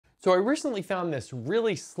So I recently found this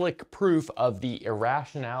really slick proof of the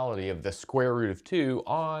irrationality of the square root of 2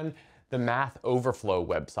 on the Math Overflow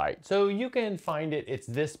website. So you can find it, it's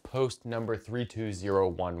this post number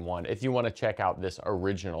 32011 if you want to check out this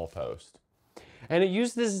original post. And it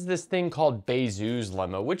uses this thing called Bézout's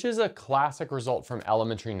lemma, which is a classic result from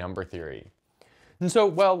elementary number theory. And so,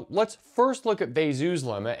 well, let's first look at Bézout's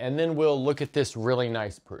lemma and then we'll look at this really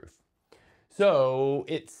nice proof. So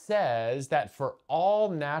it says that for all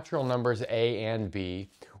natural numbers a and b,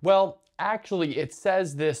 well, actually it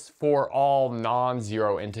says this for all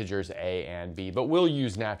non-zero integers a and b, but we'll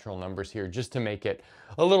use natural numbers here just to make it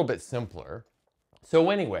a little bit simpler. So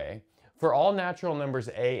anyway, for all natural numbers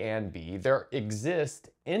a and b, there exist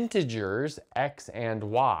integers x and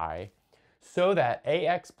y so that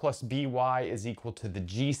ax plus by is equal to the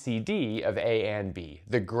GCD of a and b,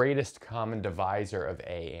 the greatest common divisor of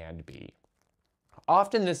a and b.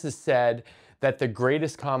 Often this is said that the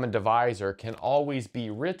greatest common divisor can always be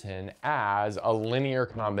written as a linear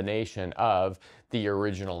combination of the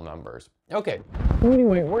original numbers. Okay,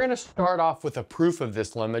 anyway, we're going to start off with a proof of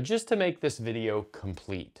this lemma just to make this video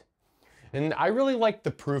complete. And I really like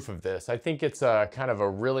the proof of this. I think it's a kind of a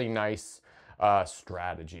really nice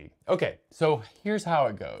strategy. Okay, so here's how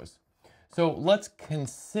it goes. So let's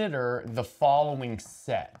consider the following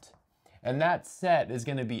set. And that set is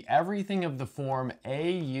going to be everything of the form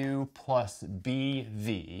AU plus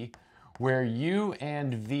BV, where U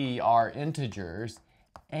and V are integers,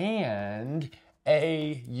 and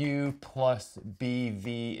AU plus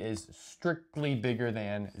BV is strictly bigger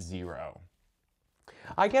than 0.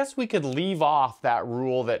 I guess we could leave off that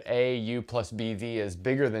rule that AU plus BV is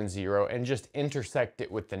bigger than 0 and just intersect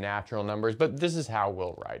it with the natural numbers, but this is how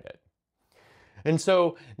we'll write it. And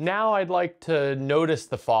so now I'd like to notice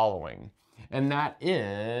the following, and that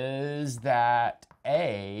is that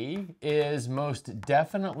A is most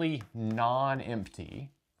definitely non-empty.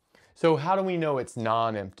 So how do we know it's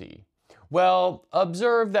non-empty? Well,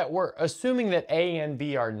 observe that we're assuming that A and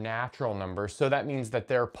B are natural numbers, so that means that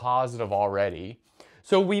they're positive already.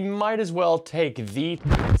 So we might as well take V to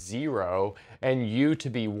be 0 and U to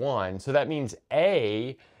be 1. So that means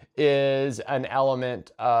A is an element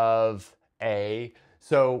of A.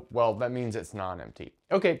 So, well, that means it's non-empty.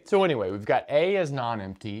 Okay, so anyway, we've got A as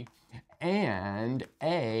non-empty, and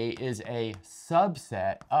A is a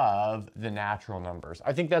subset of the natural numbers.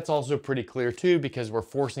 I think that's also pretty clear too, because we're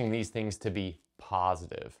forcing these things to be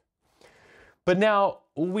positive. But now,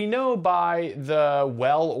 we know by the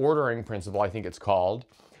well-ordering principle, I think it's called,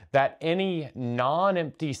 that any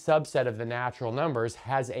non-empty subset of the natural numbers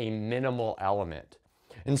has a minimal element.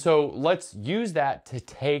 And so let's use that to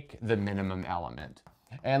take the minimum element.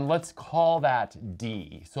 And let's call that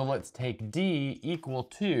D. So let's take D equal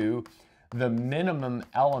to the minimum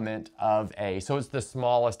element of A. So it's the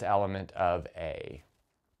smallest element of A.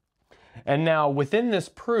 And now within this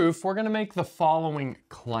proof, we're going to make the following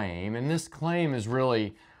claim. And this claim is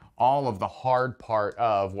really all of the hard part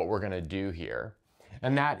of what we're going to do here.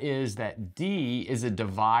 And that is that D is a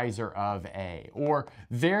divisor of A, or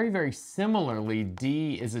very, very similarly,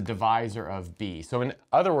 D is a divisor of B. So in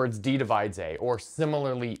other words, D divides A, or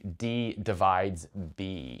similarly, D divides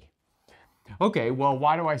B. Okay, well,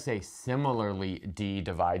 why do I say similarly D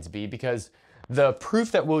divides B? Because the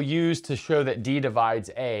proof that we'll use to show that D divides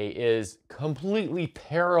A is completely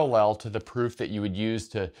parallel to the proof that you would use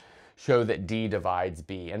to show that D divides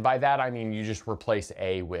B. And by that, I mean you just replace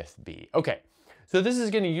A with B. Okay. So this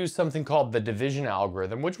is going to use something called the division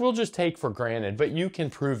algorithm, which we'll just take for granted, but you can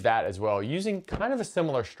prove that as well using kind of a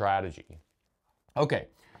similar strategy. Okay,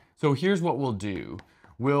 so here's what we'll do.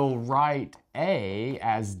 We'll write A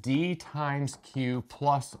as D times Q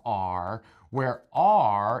plus R, where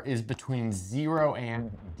R is between 0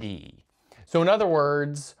 and D. So in other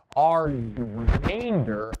words, R is the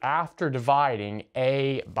remainder after dividing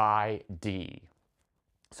A by D.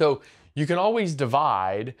 So you can always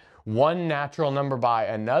divide one natural number by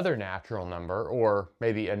another natural number, or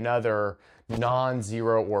maybe another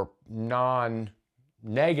non-zero or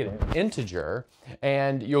non-negative integer,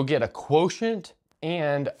 and you'll get a quotient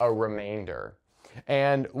and a remainder.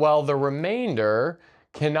 And well, the remainder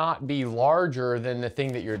cannot be larger than the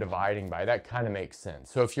thing that you're dividing by. That kind of makes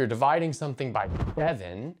sense. So if you're dividing something by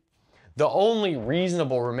 7, the only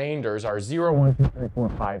reasonable remainders are 0, 1, 2, 3, 4,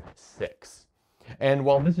 5, 6. And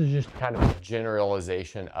well, this is just kind of a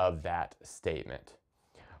generalization of that statement.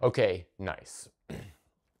 Okay, nice.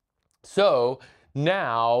 So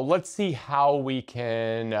now let's see how we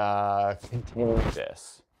can continue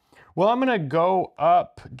this. Well, I'm going to go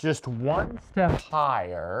up just one step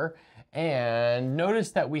higher And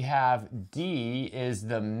notice that we have D is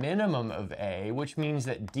the minimum of A, which means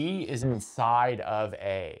that D is inside of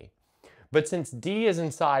A. But since D is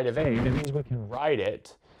inside of A, that means we can write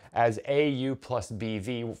it as AU plus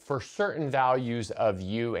BV for certain values of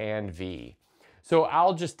U and V. So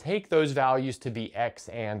I'll just take those values to be X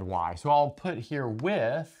and Y. So I'll put here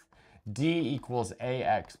with D equals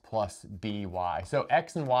AX plus BY. So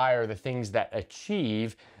X and Y are the things that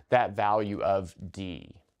achieve that value of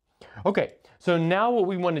D. Okay, so now what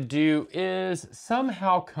we want to do is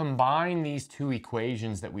somehow combine these two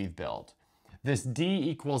equations that we've built. This D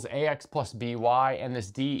equals AX plus BY and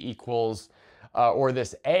this D equals, or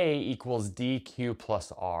this A equals DQ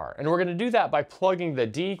plus R. And we're going to do that by plugging the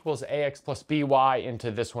D equals AX plus BY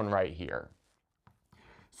into this one right here.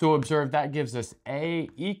 So observe that gives us A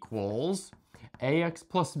equals AX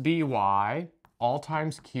plus BY all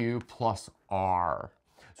times Q plus R.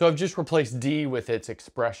 So I've just replaced D with its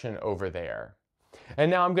expression over there. And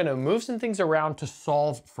now I'm going to move some things around to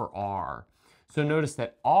solve for R. So notice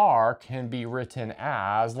that R can be written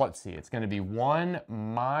as, let's see, it's going to be 1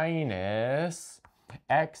 minus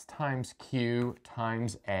X times Q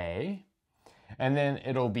times A. And then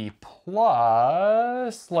it'll be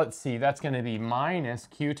plus, let's see, that's going to be minus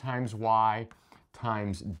Q times Y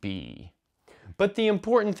times B. But the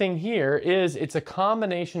important thing here is it's a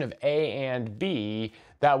combination of A and B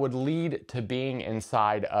that would lead to being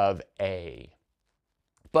inside of A.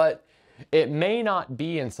 But it may not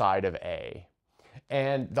be inside of A.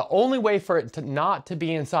 And the only way for it to not to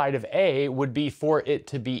be inside of A would be for it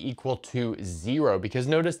to be equal to 0, because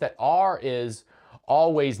notice that R is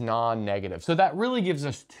always non-negative. So that really gives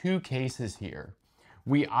us two cases here.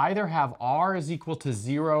 We either have R is equal to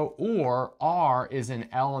 0 or R is an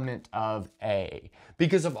element of A.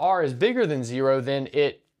 Because if R is bigger than 0, then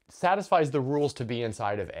it satisfies the rules to be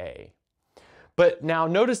inside of A. But now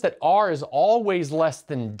notice that R is always less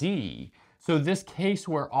than D. So this case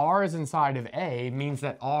where R is inside of A means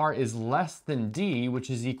that R is less than D, which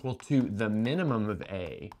is equal to the minimum of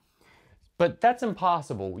A. But that's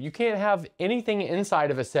impossible. You can't have anything inside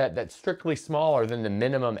of a set that's strictly smaller than the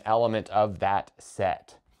minimum element of that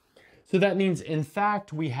set. So that means, in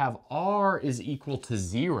fact, we have R is equal to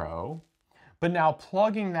 0. But now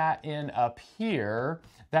plugging that in up here,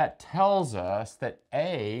 that tells us that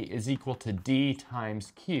A is equal to D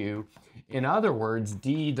times Q. In other words,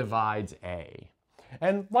 D divides A.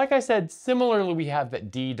 And like I said, similarly, we have that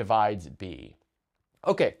D divides B.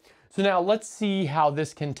 Okay, so now let's see how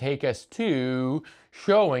this can take us to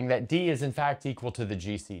showing that D is in fact equal to the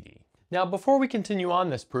GCD. Now, before we continue on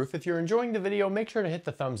this proof, if you're enjoying the video, make sure to hit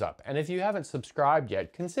the thumbs up. And if you haven't subscribed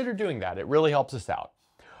yet, consider doing that. It really helps us out.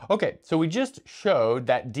 Okay, so we just showed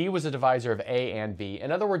that D was a divisor of A and B.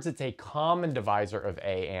 In other words, it's a common divisor of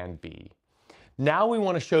A and B. Now we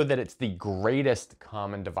want to show that it's the greatest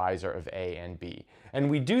common divisor of A and B. And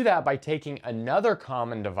we do that by taking another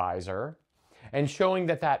common divisor and showing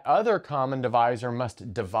that that other common divisor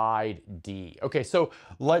must divide D. Okay, so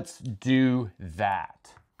let's do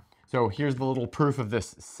that. So here's the little proof of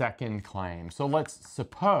this second claim. So let's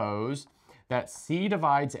suppose that C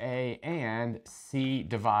divides A and C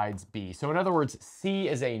divides B. So in other words, C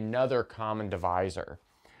is another common divisor.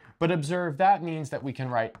 But observe that means that we can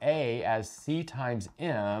write A as C times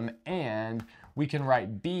M and we can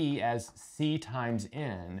write B as C times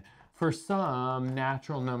N for some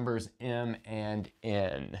natural numbers M and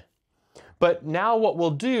N. But now what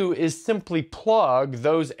we'll do is simply plug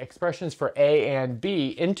those expressions for A and B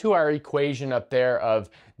into our equation up there of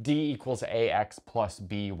D equals AX plus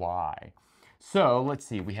BY. So let's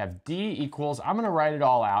see, we have D equals, I'm going to write it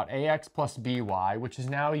all out, AX plus BY, which is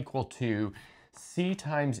now equal to C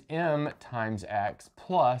times M times X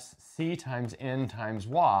plus C times N times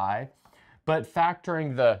Y. But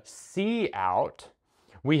factoring the C out,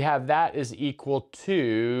 we have that is equal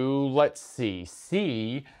to, let's see,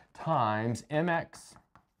 C times mx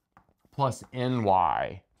plus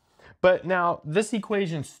ny. But now this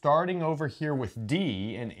equation starting over here with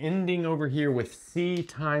D and ending over here with C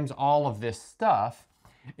times all of this stuff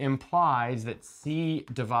implies that C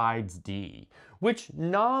divides D, which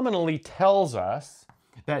nominally tells us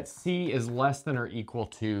that C is less than or equal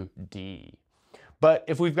to D. But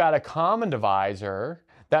if we've got a common divisor,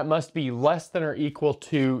 that must be less than or equal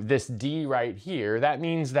to this D right here. That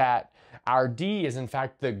means that our D is in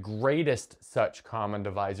fact the greatest such common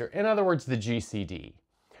divisor, in other words, the GCD.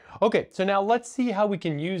 Okay, so now let's see how we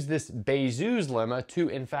can use this Bézout's lemma to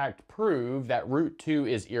in fact prove that root 2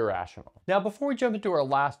 is irrational. Now before we jump into our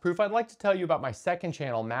last proof, I'd like to tell you about my second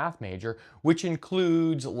channel, Math Major, which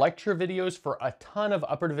includes lecture videos for a ton of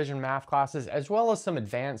upper division math classes as well as some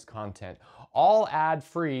advanced content, all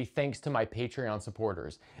ad-free thanks to my Patreon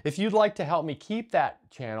supporters. If you'd like to help me keep that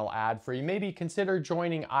channel ad-free, maybe consider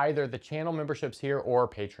joining either the channel memberships here or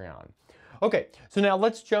Patreon. Okay, so now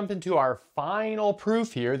let's jump into our final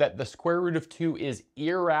proof here that the square root of 2 is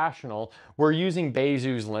irrational. We're using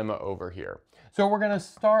Bézout's lemma over here. So we're going to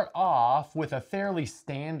start off with a fairly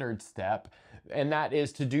standard step, and that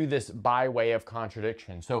is to do this by way of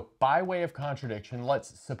contradiction. So by way of contradiction,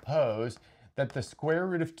 let's suppose that the square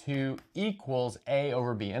root of 2 equals a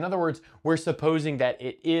over b. In other words, we're supposing that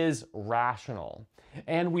it is rational.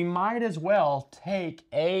 And we might as well take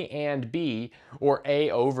a and b, or a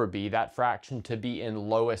over b, that fraction, to be in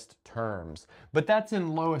lowest terms. But that's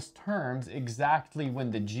in lowest terms exactly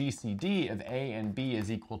when the GCD of a and b is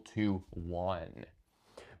equal to 1.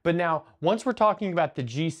 But now, once we're talking about the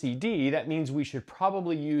GCD, that means we should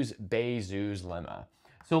probably use Bézout's lemma.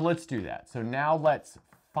 So let's do that. So now let's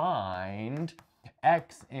find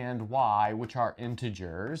x and y, which are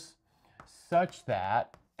integers, such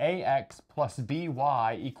that ax plus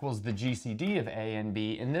by equals the GCD of a and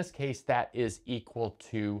b. In this case, that is equal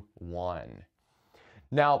to 1.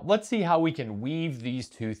 Now, let's see how we can weave these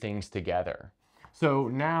two things together. So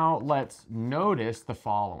now let's notice the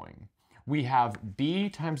following. We have b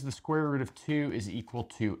times the square root of 2 is equal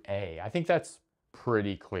to a. I think that's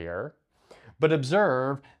pretty clear. But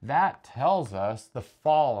observe, that tells us the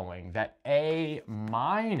following, that a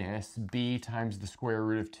minus b times the square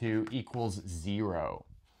root of 2 equals 0.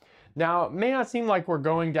 Now, it may not seem like we're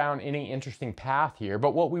going down any interesting path here,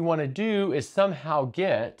 but what we want to do is somehow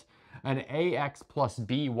get an ax plus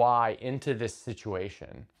by into this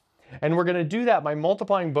situation. And we're going to do that by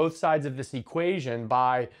multiplying both sides of this equation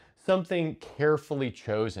by something carefully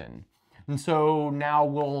chosen. And so now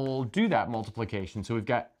we'll do that multiplication. So we've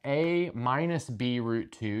got a minus b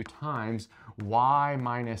root 2 times y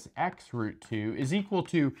minus x root 2 is equal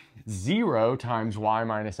to 0 times y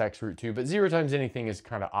minus x root 2. But 0 times anything is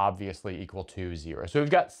kind of obviously equal to 0. So we've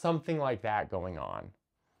got something like that going on.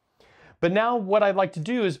 But now what I'd like to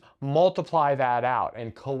do is multiply that out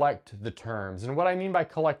and collect the terms. And what I mean by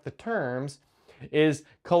collect the terms is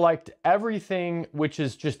collect everything which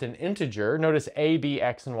is just an integer. Notice a, b,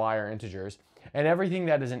 x, and y are integers, and everything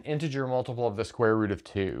that is an integer multiple of the square root of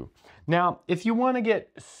 2. Now, if you want to get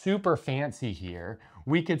super fancy here,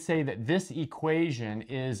 we could say that this equation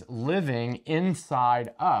is living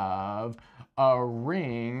inside of a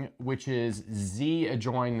ring which is z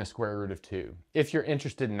adjoin the square root of 2, if you're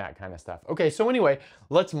interested in that kind of stuff. Okay, so anyway,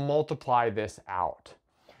 let's multiply this out.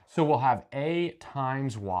 So we'll have a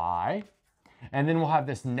times y, and then we'll have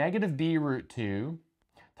this negative b root 2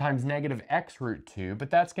 times negative x root 2,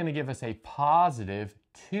 but that's going to give us a positive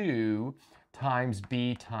 2 times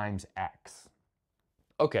b times x.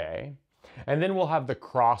 Okay, and then we'll have the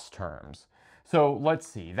cross terms. So let's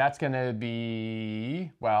see, that's going to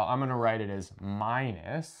be, well, I'm going to write it as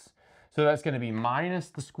minus. So that's going to be minus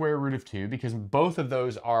the square root of 2, because both of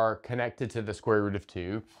those are connected to the square root of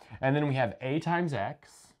 2. And then we have a times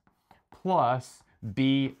x plus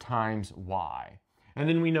b times y. And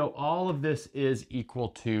then we know all of this is equal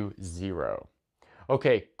to 0.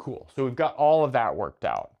 Okay, cool. So we've got all of that worked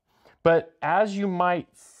out. But as you might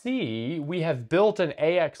see, we have built an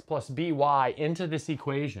ax plus by into this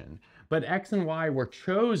equation. But x and y were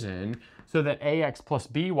chosen so that ax plus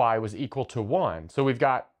by was equal to 1. So we've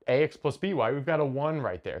got ax plus by, we've got a 1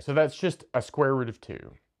 right there. So that's just a square root of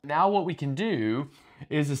 2. Now what we can do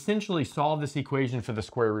is essentially solve this equation for the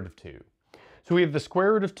square root of 2. So we have the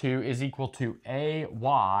square root of 2 is equal to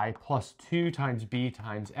ay plus 2 times b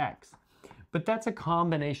times x. But that's a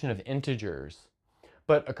combination of integers.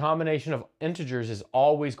 But a combination of integers is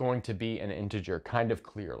always going to be an integer, kind of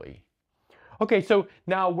clearly. Okay, so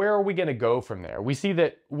now where are we going to go from there? We see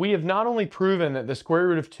that we have not only proven that the square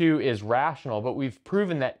root of 2 is rational, but we've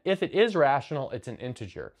proven that if it is rational, it's an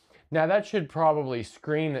integer. Now that should probably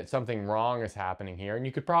scream that something wrong is happening here, and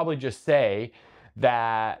you could probably just say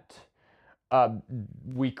that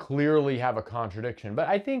we clearly have a contradiction. But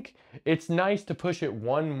I think it's nice to push it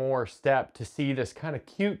one more step to see this kind of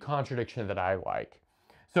cute contradiction that I like.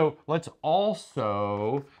 So let's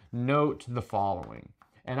also note the following.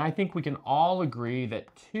 And I think we can all agree that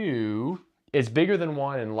 2 is bigger than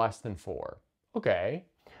 1 and less than 4. Okay,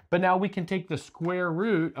 but now we can take the square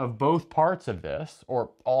root of both parts of this,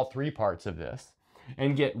 or all three parts of this,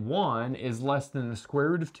 and get 1 is less than the square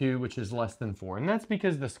root of 2, which is less than 4. And that's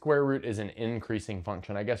because the square root is an increasing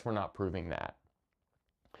function. I guess we're not proving that.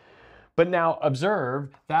 But now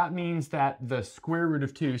observe, that means that the square root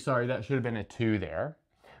of 2, sorry, that should have been a 2 there.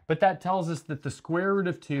 But that tells us that the square root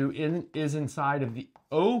of 2 is inside of the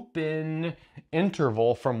open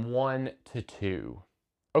interval from 1 to 2.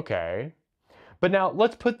 Okay. But now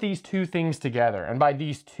let's put these two things together. And by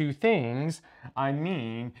these two things, I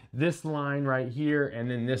mean this line right here and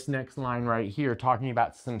then this next line right here, talking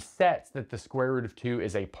about some sets that the square root of 2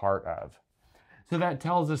 is a part of. So that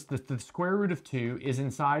tells us that the square root of 2 is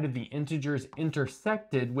inside of the integers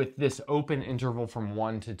intersected with this open interval from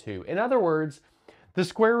 1 to 2. In other words, the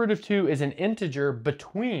square root of 2 is an integer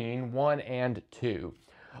between 1 and 2.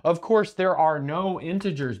 Of course, there are no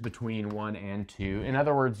integers between 1 and 2. In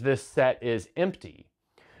other words, this set is empty.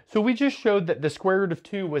 So we just showed that the square root of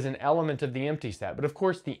 2 was an element of the empty set. But of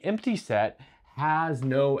course, the empty set has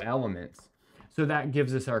no elements. So that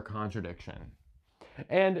gives us our contradiction.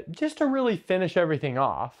 And just to really finish everything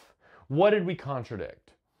off, what did we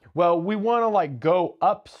contradict? Well, we want to go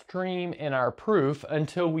upstream in our proof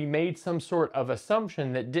until we made some sort of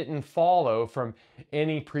assumption that didn't follow from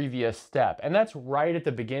any previous step. And that's right at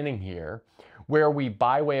the beginning here, where we,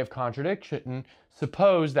 by way of contradiction,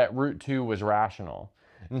 suppose that root 2 was rational.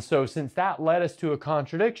 And so since that led us to a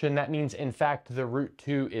contradiction, that means in fact the root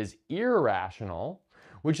 2 is irrational,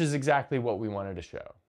 which is exactly what we wanted to show.